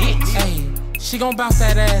a bitch. Hey, she gon' bounce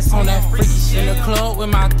that ass on that freaky shit. In the club with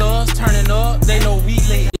my thugs turning up, they know we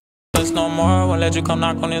lit. No more, won't let you come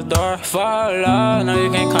knock on his door. Fall love, no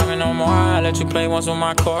you can't come in no more. I let you play once with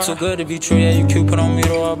my core. Too good to be true, yeah you cute, put on me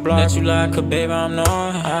to a block. Let you like a baby, I'm knowing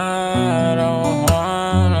I don't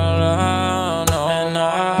wanna love, no, and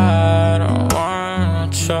I don't wanna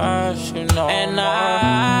trust you no and more.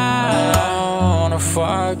 I don't wanna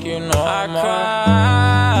fuck you no I more.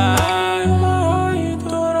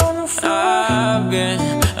 I've been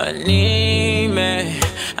anemic,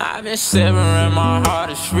 I've been severing my heart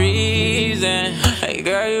is freezing. Hey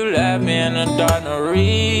girl, you left me in the dark, no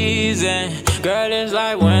reason. Girl, it's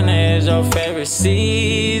like winter is your favorite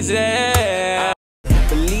season.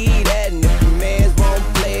 Believe that, and if the mans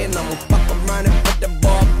won't play it, I'ma fuck around and put the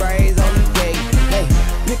ball brains on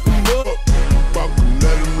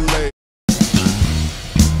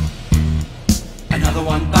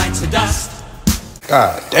bites the dust.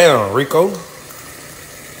 God damn, Rico.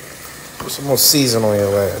 Put some more season on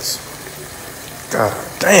your ass. God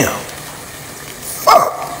damn.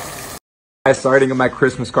 Fuck. Sorry to get my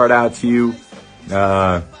Christmas card out to you,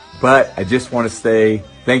 but I just want to say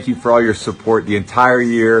thank you for all your support the entire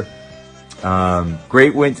year.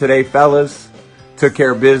 Great win today, fellas. Took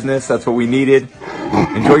care of business. That's what we needed.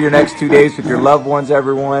 Enjoy your next 2 days with your loved ones,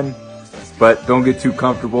 everyone. But don't get too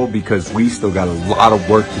comfortable because we still got a lot of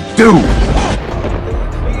work to do.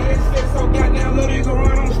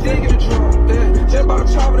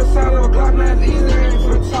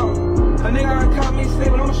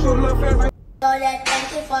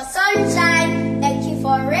 Thank you for sunshine, thank you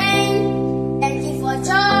for rain, thank you for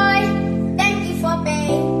joy, thank you for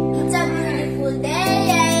pain. It's a beautiful day,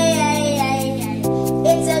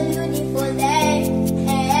 it's a beautiful day.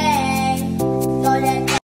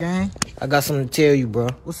 Gang, I got something to tell you, bro.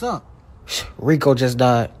 What's up? Rico just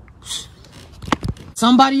died.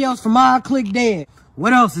 Somebody else from our clique dead.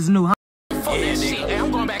 What else is new, huh? Hey,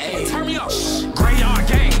 I'm going back in. Turn me up. Graveyard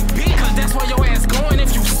gang, because that's where your ass going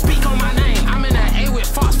if you speak on my name. I'm in that A with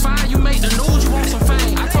Fox 5, you make the news, you want some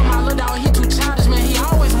fame. I told my little dog he too childish, man, he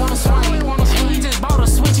always wanna swing. And he just bought a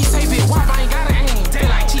switch, he say, bitch, why I ain't got an aim? They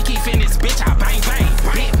like Cheeky Fitness, bitch, I bang bang.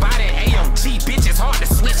 Big body AMG, bitch, it's hard to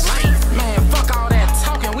switch lanes. Man, fuck all that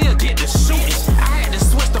talking, we'll get to shooting. I had to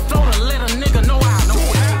switch the flow to let a nigga know I know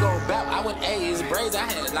it. I go back, I went A's, braids, I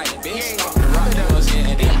had like big stuff to rock those,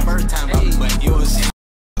 and then first time I was but yours.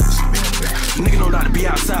 Nigga know not to be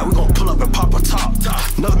outside, we gon' pull up and pop a top.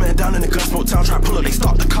 Another man down in the gun smoke town, try to pull up, they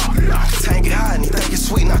stop the car. Tank it high and he think it's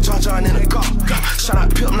sweet, not John in the car. Shout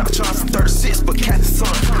out Pimp, not John from 36, but Cathy's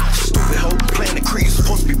son. Stupid hoe, playing the creed, you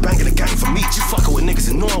supposed to be banging the game for me. You fucking with niggas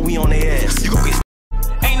and knowing we on their ass. You gon' get.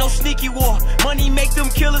 Ain't no sneaky war, money make them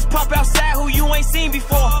killers pop outside who you ain't seen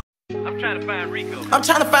before. I'm trying to find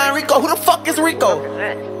Rico. Who the fuck is Rico?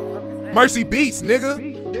 Mercy Beats, nigga.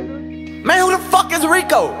 Man, who the fuck is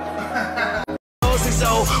Rico?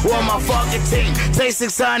 So, on my fucking team, take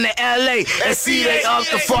 600 to LA and see they up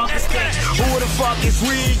the fucking stage. Who the fuck is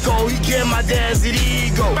Rico? He get my dad's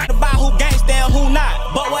ego. About who gangsta and who not,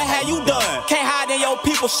 but what have you done? Can't hide in your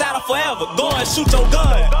people, shot her forever. Go and shoot your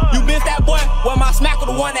gun. You missed that boy? Well, my smacker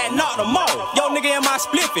the one that knocked him off. Yo, nigga in my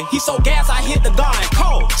spliffing, he so gas I hit the gun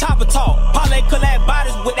cold. Chopper talk, parlay collect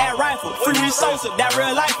bodies with that rifle. Free resources, that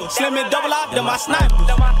real life. Slim and double out, them my sniper.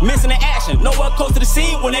 Missing the action, nowhere close to the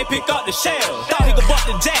scene when they pick up the shell. Thought he could bust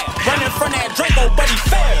the jack, running in front of that Draco, but he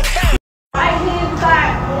failed. Right hand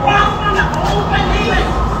side, walk on the whole thing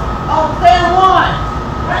on stand one.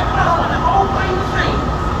 Right on the whole thing the same.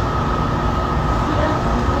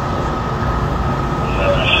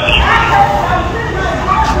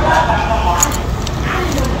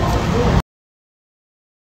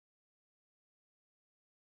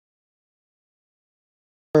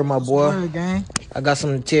 My boy, gang. I got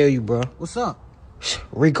something to tell you, bro. What's up?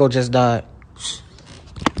 Rico just died.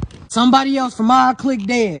 Somebody else from our clique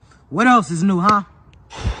dead. What else is new, huh?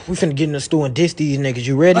 We finna get in the store and diss these niggas.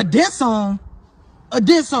 You ready? A diss song? A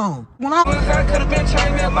diss song? When I could've been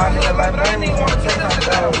trying to my head like, but I didn't even wanna take nothing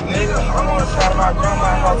down. Nigga, I'm on the side of my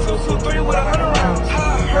grandma house, 223 with 100 rounds.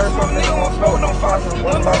 Heard some nigga won't smoke no faucets,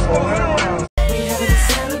 one by 400 rounds. We having a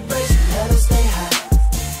celebration, let us stay high.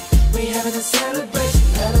 We having a celebration,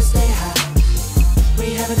 let us stay high.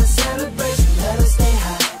 We having a celebration, let us stay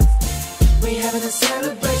high. We having a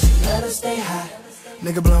celebration, let us stay high.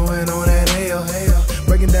 Nigga blowing on that hell,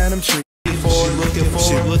 breaking down them trees.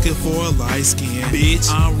 She looking for a light skin bitch.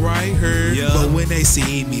 I'm right here, yeah. But when they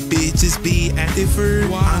see me, bitches be acting for.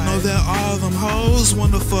 Why? I know that all them hoes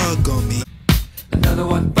wanna fuck on me. Another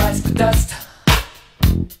one bites the dust.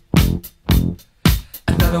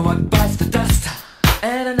 Another one bites the dust.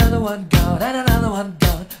 And another one gone, and another one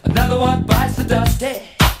gone. Another one bites the dust. Hey,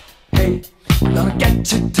 hey, I'm gonna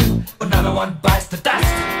get you too. Another one bites the dust.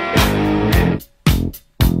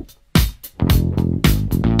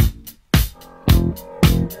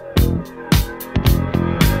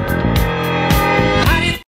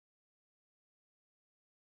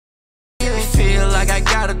 I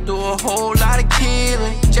gotta do a whole lot of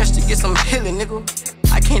killing just to get some healing, nigga.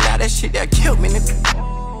 I can't lie, that shit that killed me, nigga.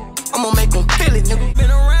 I'ma make them feel it, nigga. Been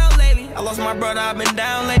around lately, I lost my brother, I've been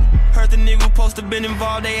down lately. Heard the nigga who supposed to been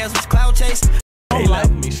involved, they ass was cloud chase. They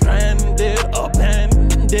left me stranded,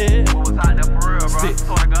 abandoned. What was out there for real, bro?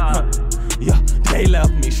 Swear to God. Yeah, they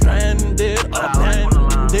left me stranded,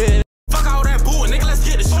 abandoned. Fuck all that bull, nigga, let's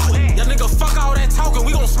get the shooting. Yeah, nigga, fuck all that talking,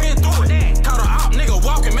 we gon' spin through it. Caught a op, nigga,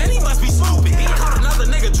 walking, man, he must be stupid. Caught another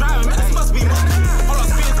nigga driving, man, this must be money. Hold on,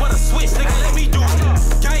 spins with a switch, nigga, let me do it.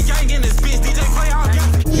 Gang in this bitch, DJ play all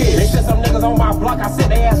game. They said some niggas niggas on my block, I sent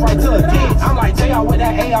their ass right to a ditch. I'm like JR with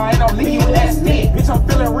that AR and I'm leaving you with that stick. Bitch, I'm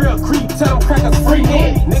feeling real creep, tell them crackers free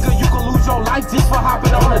hit. Nigga, you can lose your life just for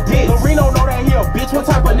hopping on a dick. Loreno know that he a bitch, what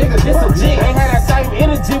type of nigga this a jig? They had that same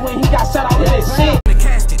energy when he got shot out in his shit. The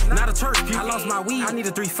casket, not a church. I lost my weed, I need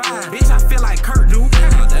a 3.5. Bitch, I feel like Kurt, dude.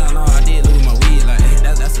 Damn, no, I did lose my weed. Like,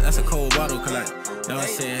 that's a cold bottle, cause like, you know what I'm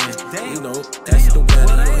saying? You know, that's the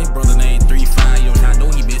way. His brother named 3.5. Yo, I know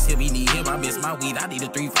he miss him, he need him. I miss my weed, I need a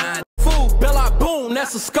 3.5. Fool, Bell out, boom,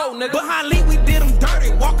 that's a scope, nigga. Behind Lee, we did him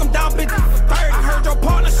dirty. Walk him down, bitch, 30. I heard your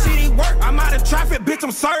partner shit, he work. I'm out of traffic, bitch,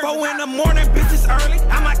 I'm serving. 4 in the morning, bitch, it's early.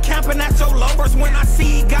 I'm out camping at your low. First when I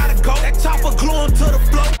see he gotta go, that chopper glue him to the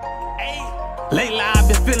floor. Lately I've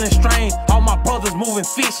been feeling strange, all my brothers moving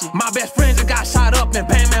fishy. My best friend just got shot up and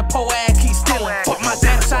bang man po ass keep stealing. Fuck my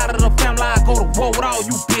dad's side of the family, I go to war with all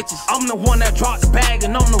you bitches. I'm the one that dropped the bag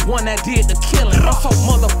and I'm the one that did the killing. I'm so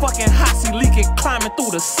motherfucking hot, see leaking climbing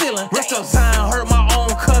through the ceiling. Rest of Zion hurt my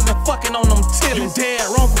own cousin fucking on them Tillies. You dead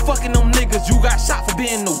wrong for fucking them niggas, you got shot for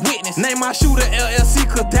being the witness. Name my shooter LLC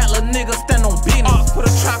cause that little nigga stand on business. Put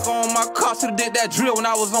a tracker on my car, should've did that drill when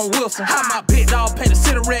I was on Wilson. How my big dog painted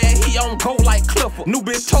city red, he on go like Clifford. New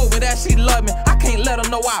bitch told me that she love me, I can't let her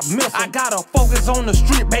know I miss her. I gotta focus on the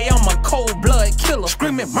street, babe, I'm a cold blood killer.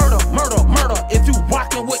 Screaming murder, murder, murder. If you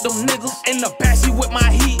rockin' with them niggas, in the backseat with my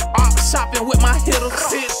heat, op shopping with my hitters.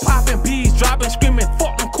 Six popping, bees dropping, screaming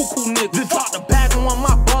fuck them cuckoo niggas. Just drop the bag on one of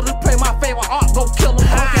my brothers, play my favorite art, go kill him.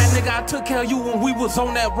 That nigga, I took care of you when we was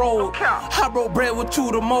on that road. I broke bread with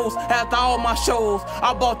you the most after all my shows.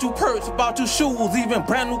 I bought you perks, bought you shoes, even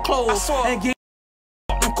brand new clothes. And get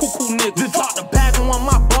cuckoo niggas. Just drop the bag on one of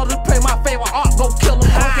my brothers, play my favorite art, go kill him.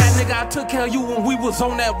 That nigga, I took care of you when we was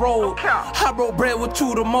on that road. I broke bread with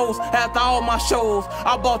you the most after all my shows.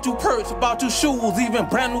 I bought you perks, bought you shoes, even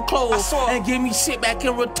brand new clothes. And give me shit back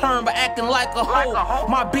in return by acting like a hoe.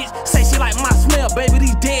 My bitch say she like my smell, baby,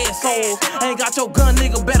 these dead souls. Ain't got your gun,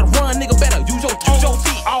 nigga, better run, nigga, better use your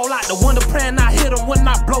feet. All out the window praying I hit him when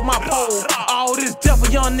I blow my pole. All this death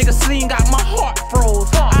a young nigga seen got my heart froze.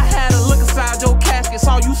 I had to look inside your casket,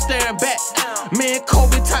 saw you staring back. Me and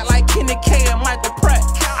Kobe tight like Kenny K and Michael Pratt.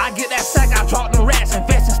 I get that sack, I drop them rats,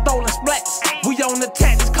 invest in stolen splats. We on the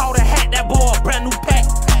tactics, call the hat, that boy a brand new pack.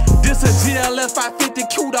 This a GLS 550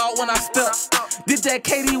 Q-Dog when I step. Did that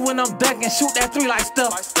KD when I'm ducking, shoot that 3 like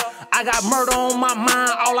stuff. I got murder on my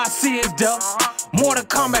mind, all I see is death. More to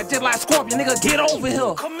combat, just like Scorpion, nigga, get over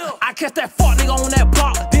here. I catch that fuck nigga on that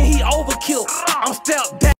block, then he overkill. I'm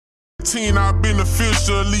stepped down. I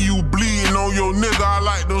beneficially, you bleeding on your nigga. I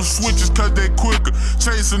like those switches cause they quicker.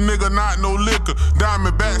 Chase a nigga, not no liquor.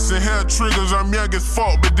 Diamond backs and hair triggers. I'm young as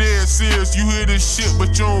fuck, but dead serious. You hear this shit, but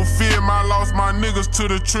you don't feel him. I lost my niggas to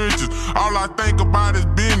the trenches. All I think about is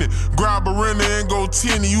Benny. Grab a renter and go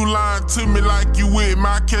 10. You lying to me like you with me.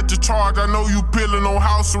 I catch a charge. I know you peeling on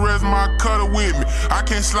house arrest. My cutter with me. I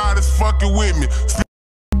can't slide this fucking with me.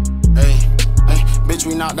 Bitch,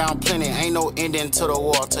 we knock down plenty, ain't no ending to the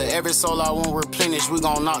war. To every soul I won't replenish, we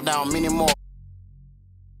gon' knock down many more.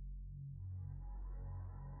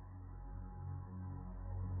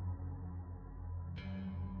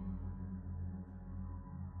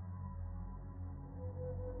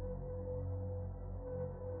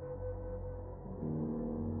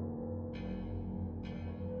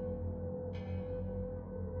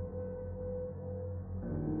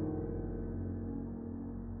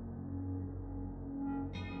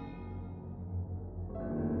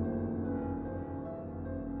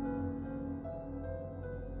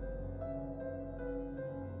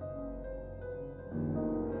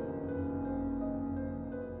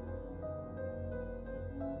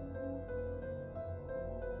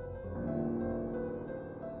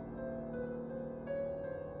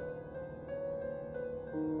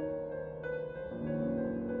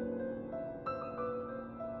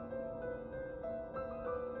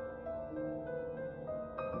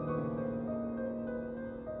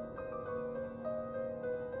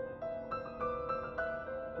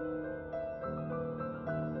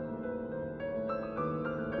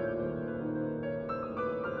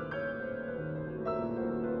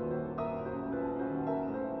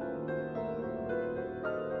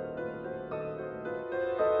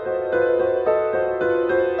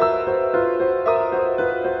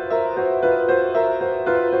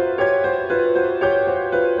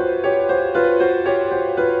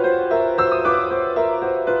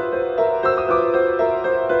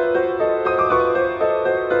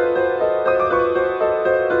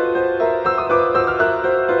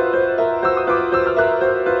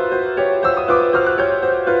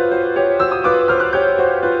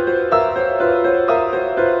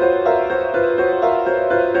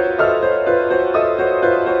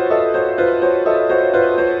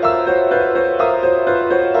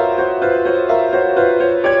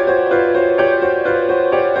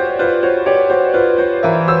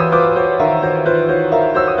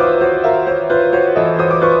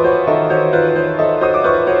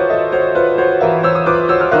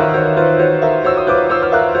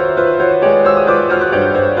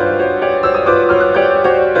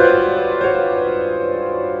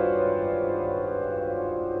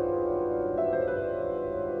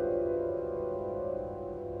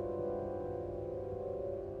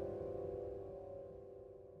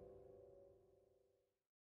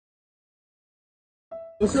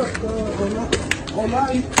 What's up?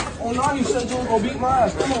 Online, you said you was gonna beat my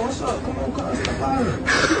ass. Come on, what's up? Come on, stop out here.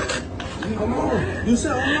 Come on. You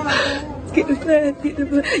said online. Get the flag, get the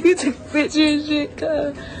flag. You took a picture and shit,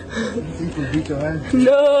 cuz. You think you beat your ass?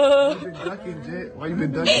 No. You been ducking, Jet? Why you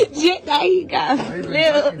been ducking? Jet, now he got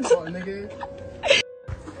flipped. So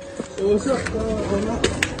what's up?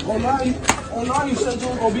 Online, you said you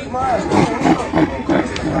was gonna beat my ass. Come on,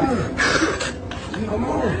 stop out here. Come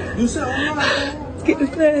on. You said online. Get the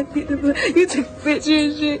flag, get the flag. You took a picture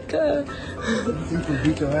and shit, cuz. You think you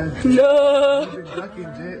beat your ass? No. You been ducking,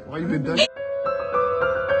 Jet? Why you been ducking?